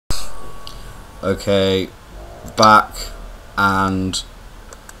Okay, back and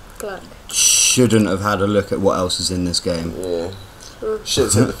black. Shouldn't have had a look at what else is in this game. Yeah.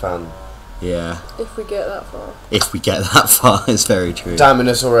 Shit's hit the fan. Yeah. If we get that far. If we get that far, it's very true. Damning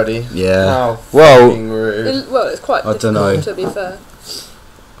us already. Yeah. How well, rude. Well, it's quite I difficult, dunno. to be fair.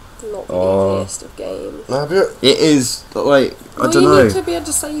 Not the easiest of games. It is, like, I don't You know. need to be able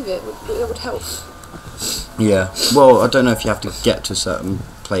to save it. It would help. Yeah. Well, I don't know if you have to get to certain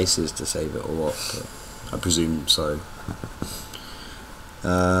places to save it or what, but I presume so.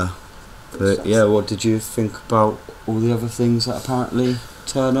 But yeah, what did you think about all the other things that apparently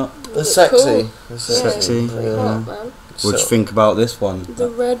turn up? They're sexy. Cool. They're Sexy. Yeah. What do you think about this one? The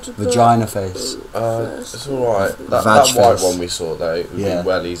red Vagina face. It's alright. That Vag white face. one we saw though, it would Yeah. be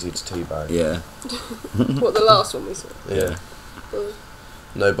well easy to teabag. Yeah. What, the last one we saw? Yeah.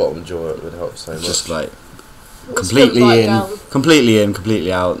 No bottom jaw, it would help so much. Just like It's gonna bite down. completely in,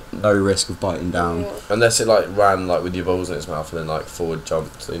 completely out. No risk of biting down. Yeah. Unless it like ran like with your balls in its mouth and then like forward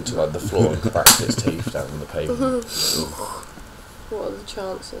jumped into like the floor and cracked its teeth down on the pavement. What are the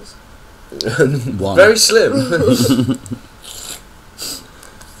chances? One. Very slim.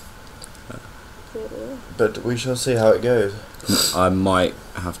 But we shall see how it goes. I might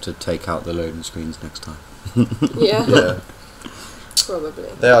have to take out the loading screens next time. Yeah. Yeah. Probably.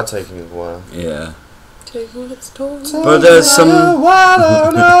 They are taking a while. Yeah. Taking its toll. But there's some. What?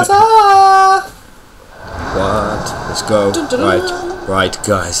 Let's go. Dun, dun, dun. Right,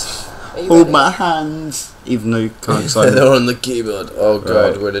 guys. Are you Hold ready? my hands. Even though you can't sign. They're on the keyboard. Oh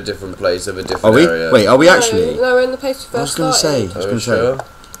god, Right. we're in a different place of a different Are we? area. Wait, are we actually? No, we're in the place we I was first gonna say. started. I was Are gonna we say. sure?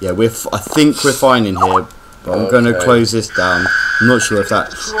 Yeah, I think we're fine in here, but I'm gonna Okay. close this down. I'm not sure if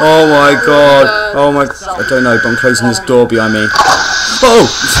that. Oh my god! Oh my! I don't know, but I'm closing this door behind me. Oh!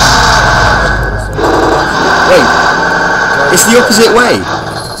 Wait! It's the opposite way.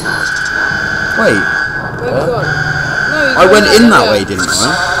 Wait, Where have you gone? No, I went in that way, didn't I?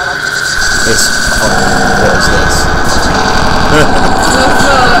 It's. Oh, what is this?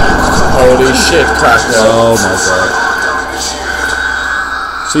 Holy shit, cracker. Oh my god!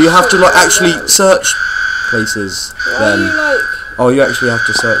 So you have to like actually search places Why are then. you like Oh, you actually have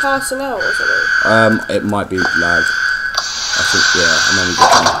to search. passing out or something? It might be lag. I think, yeah, I'm only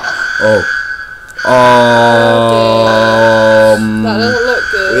getting. That doesn't look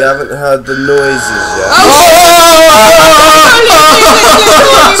good. We haven't heard the noises yet.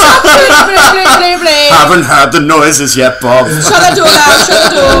 Haven't heard the noises yet, Bob. Shut the door now, shut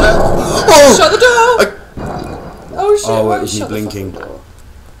the door. Shut the door. Oh shit, Oh, why it was me shut the blinking. fucking door?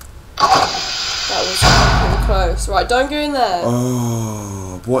 That was fucking close. Right, don't go in there.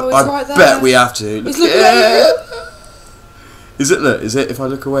 Oh, what? Oh, it's I right there. bet we have to. He's looking at you. Is it? Look, is it? If I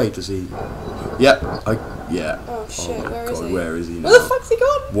look away, does he? Yep. Yeah. Oh shit, my where is God, he? where is he now? Where the fuck's he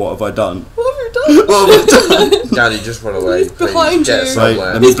gone? What have I done? What have you done? What have I done? Daddy, just run away. He's behind Please. Get you. Right,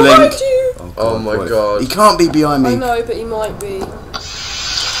 somewhere. let me He's blink. behind you. Oh my what if- God. He can't be behind I me. know, but he might be. I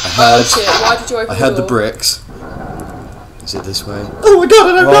Oh heard. shit, why did you open I heard the door? bricks. Is it this way? Oh my god,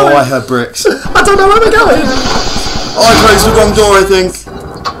 I don't know. Oh, I heard bricks. I don't know where we're going. Oh, I closed the wrong door, I think.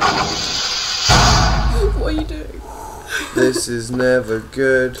 What are you doing? This is never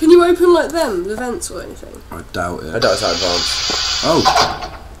good. Can you open like them, the vents or anything? I doubt I it. doubt it's that advanced. Oh.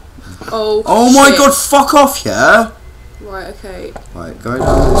 Oh. Oh my shit. god, fuck off, yeah? Right, okay. Right, go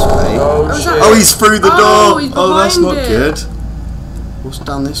down this way. Oh is shit. that- Oh, he's through the Oh, door. he's Oh, that's behind not it. good. What's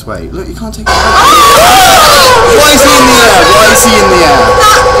down this way? Look, you can't take it. Why is he in the air? Why is he in the air?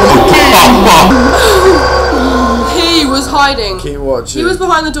 He was hiding. Keep watching. He was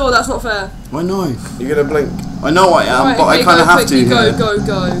behind the door, that's not fair. I know. You're gonna blink. I know I am, Right, but I okay, kind go of have to quickly, here. Go.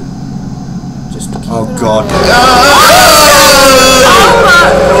 Just keep Oh an eye god. on it.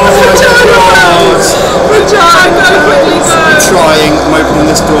 Go quickly, go. I'm trying. I'm opening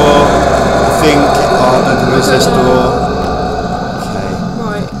this door. I think. Oh, I don't think it's this door. Okay.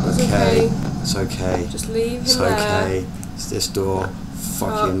 Right, it's Okay. okay. It's okay. Just leave him It's there. okay. It's this door.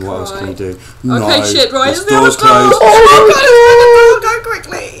 Fucking, what else can we do? Okay, shit, right, This it's the other door's door. closed. Oh my god, go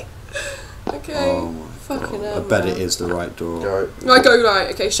quickly. Okay. Oh my Fucking hell. I bet man. it is the right door. Go. Right, go right.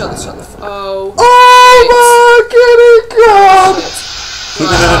 Okay, shut the. Oh.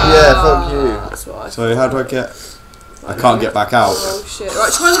 Yeah, fuck you. That's what I So how do I get? I can't get back out. Oh shit.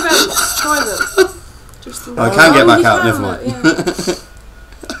 Right, try the vents. Try them. Just I can get back you out, can, never mind. Yeah.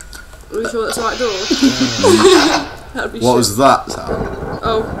 Are you sure that's the right door? That'd be What shit. was that sound?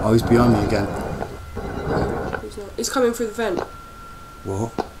 Oh, Oh, he's behind me again. he's not. He's coming through the vent.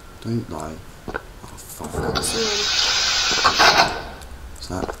 What? Don't lie. Oh fuck. I can see him. Is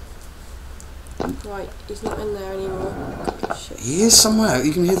that? Right, he's not in there anymore. Oh, shit. He is somewhere.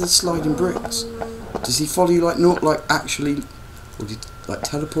 You can hear the sliding bricks. Does he follow you like not like actually, or did he like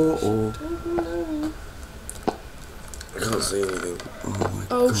teleport or? I don't know. I can't see anything. Oh my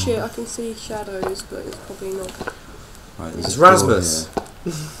Oh god. shit, I can see shadows, but it's probably not. Right, there's It's a door Rasmus. here.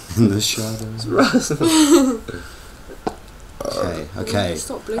 In the shadows. Okay.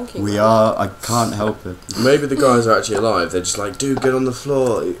 Stop blinking. We are. I can't help it. Maybe the guys are actually alive. They're just like, dude, get on the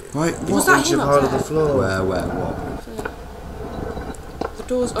floor. Right. Was What? that Inch him of up part of there? the floor. Where? What? The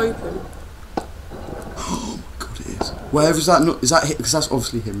door's open. Oh my god, it is. Where is that? Not, is that him? Because that's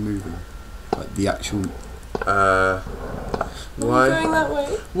obviously him moving. Like the actual. Are you Why? going that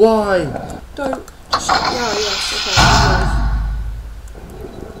way? Why? Don't. Just yeah, yes,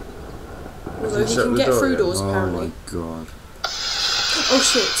 okay. Although he shut can the get door through again? doors Oh apparently. my god. Oh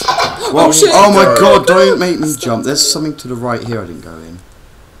shit. What? Oh shit. Oh my Go, god! go. Don't make me Stop jump. There's it. something to the right here. I didn't go in.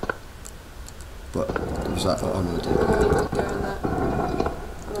 But was that? Oh no, I did. Oh, you did go in there.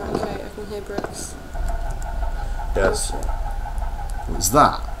 Right, okay, I can hear bricks. Yes. Oh, shit. What was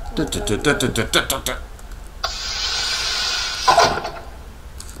that?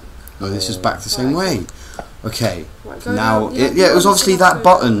 No, this is back the same way. Okay. Right, go Now, down. yeah, it was obviously that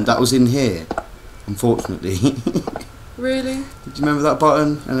button that was in here. Unfortunately. Really? Did you remember that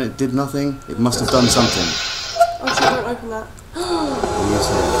button? And it did nothing? It must have done something. Oh shit, don't open that. He is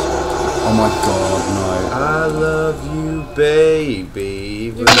here. Oh my god, I love you, baby.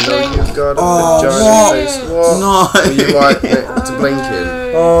 Even You though blink. you've got a Oh, vagina what? face. no! What? No! Were you right next to blinking?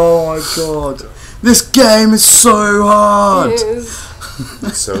 Oh my god. This game is so hard! It is.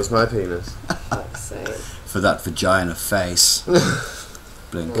 So is my penis. Fuck's sake. For that vagina face.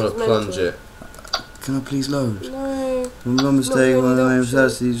 Blink. I'm gonna plunge it. Can I please load? No. I'm not mistaken Not when really I option.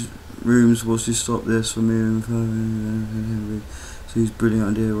 access these rooms was to stop this from moving. So whose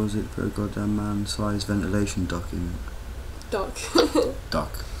brilliant idea was it to put a goddamn man-sized ventilation duct in it? Duck.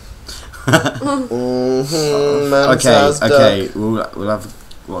 Duck. Okay, Okay, we'll have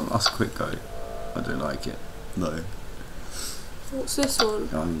one last quick go. I don't like it. No. What's this one?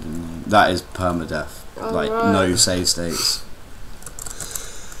 That is permadeath. Oh, like right. no save states.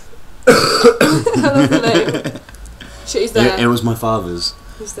 I love the name. Shit, he's there. It was my father's.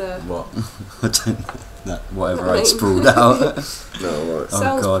 He's there. What? I don't that whatever I Name. sprawled out. No, right. Oh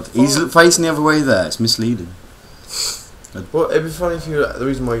Sounds god. fun. He's facing the other way there, it's misleading. Well, it'd be funny if you. The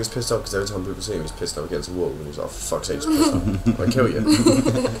reason why he gets pissed off because every time people see him, he's pissed off against a wall, and he's like, "For fuck's sake, just piss off! I'll kill you."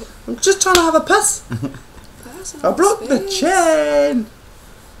 I'm just trying to have a piss. I blocked the chain.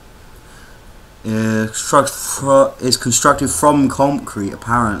 It's constructed from concrete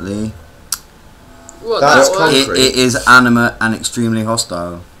apparently. What, That's that one? concrete. It is animate and extremely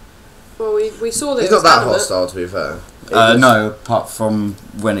hostile. Well, we saw that He's it was not that animate. hostile, to be fair. No, apart from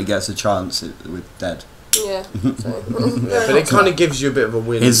when it gets a chance, we're dead. Yeah. So. Yeah, but it kind of gives you a bit of a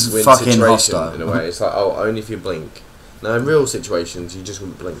win It's win fucking situation hostile. in a way. It's like, oh, only if you blink. Now, in real situations, you just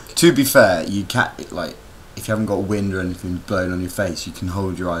wouldn't blink. To be fair, you can't like if you haven't got wind or anything blowing on your face, you can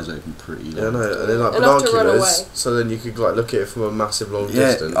hold your eyes open pretty. Yeah, no, and then like Enough to run binoculars, away. so then you could like look at it from a massive long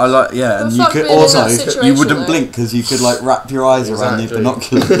Yeah, distance. I like and But you fuck could being in also that situation, you wouldn't though. blink because you could like wrap your eyes around the Exactly.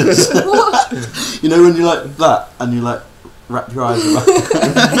 binoculars. What? You know when you like that and you like wrap your eyes around.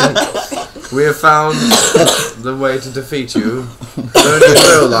 We have found the way to defeat you. Only in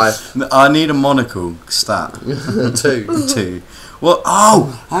real life. I need a monocle stat. 2. 2. Well,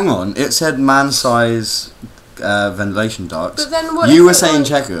 oh, hang on. It said man-size ventilation ducts. But then what You if were it saying won't-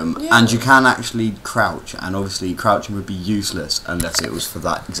 check them, Yeah. and you can actually crouch, and obviously crouching would be useless unless it was for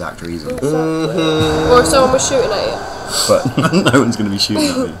that exact reason. Exactly. Or if someone was shooting at But no one's going to be shooting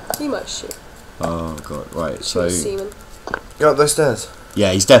at me. you, he might shoot. Oh god, right. So Seaman. Go up those stairs.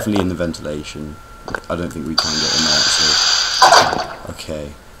 yeah, he's definitely in the ventilation. I don't think we can get in there actually.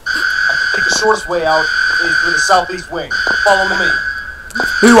 Okay. I think the shortest way out is through the southeast wing. Follow me.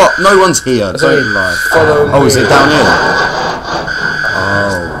 Who are? No one's here. Sorry. Don't lie. Follow Oh, is me. it down here?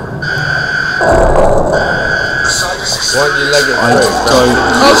 Oh. Why don't you leg it I through? don't.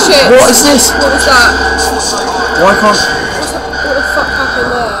 Oh shit! What is this? What was that? Why can't? What the fuck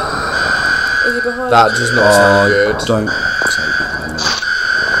happened there? Is he behind? That does not sound good. Don't say behind me.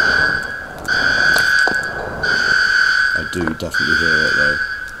 I do definitely hear it though.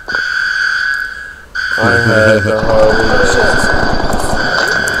 I heard the whole. Oh shit.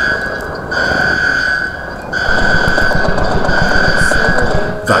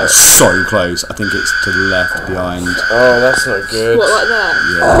 That's so close. I think it's to the left behind. Oh, that's not good. What, like that?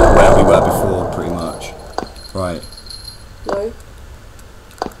 Yeah, where we were before, pretty much. Right. No.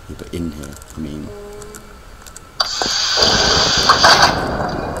 Yeah, but in here, I mean.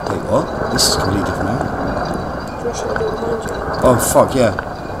 Wait, what? This is completely I shut the door behind you? Oh fuck yeah.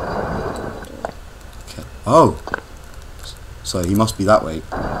 Okay. Oh. So he must be that way.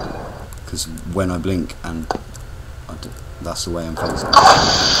 Because when I blink and that's the way I'm facing. No,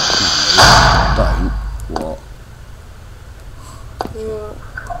 don't. What? What?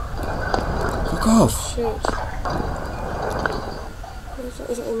 Fuck off. Shit.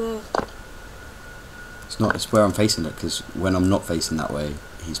 Is it in there? It's not. It's where I'm facing it. Because when I'm not facing that way,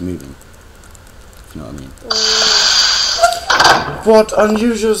 he's moving. If you know what I mean. What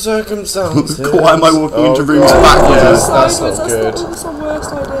unusual circumstances? Why am I walking into rooms God. backwards? Yeah, that's not Sideways, good. That's the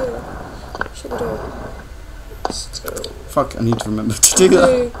worst idea. Shut the door. Still. Fuck, I need to remember to do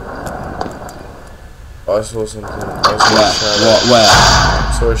that. I saw something. I saw a shadow. What? Where?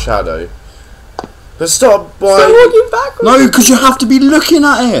 I saw a shadow. But stop! Stop Why? walking backwards! No, because you have to be looking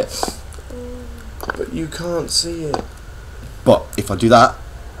at it. But you can't see it. But if I do that,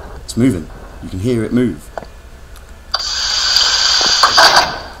 it's moving. You can hear it move.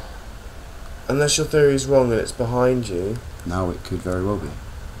 Unless your theory is wrong and it's behind you. Now it could very well be.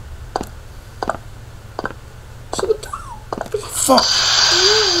 Shut the door! Fuck!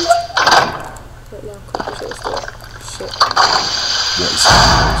 Right now, quickly shut this door. Shit. What is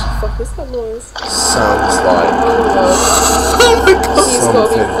that Fuck is that noise? Sounds like Oh my god. He's got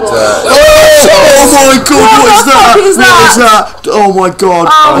to be something wrong. dirty. noise? Oh my god, what is that? fuck is What is that? Oh my god.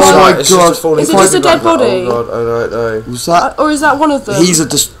 Oh Oh my my It's god. just a falling Is it just a dead back. body? Oh god, I don't know. Was that? Or is that one of them?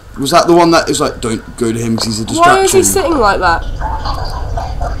 Was that the one that is like, don't go to him because he's a distraction? Why is he sitting like that?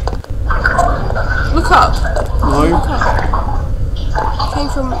 Look up. No. Look up. Came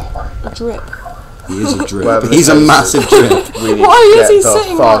from a drip. He is a drip. Whatever the He's a case massive is. drip. We need Why to is get he the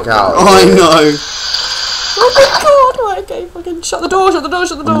sitting fuck like out. I know. Oh my god, right, okay, fucking shut the door, shut the door,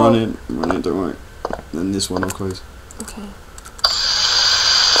 shut the door. I'm running, don't worry. Then this one I'll close. Okay.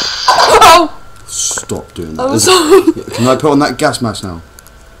 Oh! Stop doing that. I'm sorry. Can I put on that gas mask now?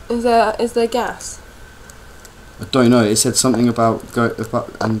 Is there gas? I don't know. It said something about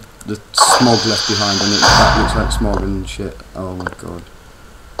and the smog left behind, and that looks like smog and shit. Oh my god.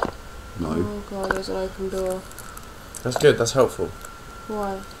 No. Oh god, there's an open door. That's good, that's helpful.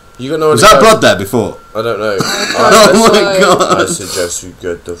 Why? You got no Was idea. that blood there before? I don't know. Oh my I god. suggest you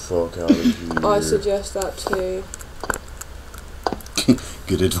get the fuck out of here. I suggest that too.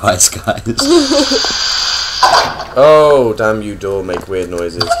 Good advice, guys. Oh, damn you, door, make weird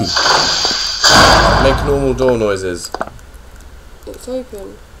noises. Make normal door noises. It's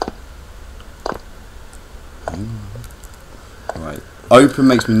open. Right. Open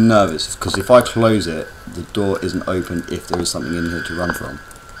makes me nervous because if I close it, the door isn't open if there is something in here to run from.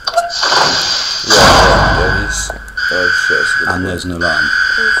 Yeah, he's... Oh shit, that's a good And one. there's an alarm.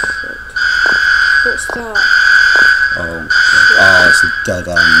 Oh shit. What's that? Oh, it's a dead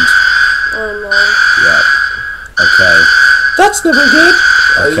end. Oh no. Yeah. Okay. That's never good!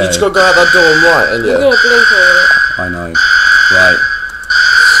 You Okay. just gotta go out that door and right, and You're yeah. gonna blink on it. I know. Right.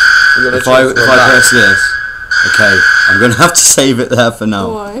 You gotta If change I the back. press this, okay, I'm gonna have to save it there for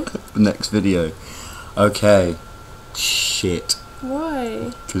now. Why? Next video. Okay. Shit.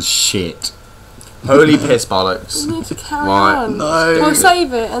 Why? Cause shit. Holy piss bollocks. We need to carry Right. on. No. We'll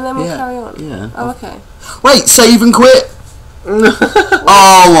save it and then we'll Yeah, carry on. yeah. Oh, okay. Wait, save and quit.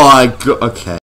 Oh my god. Okay.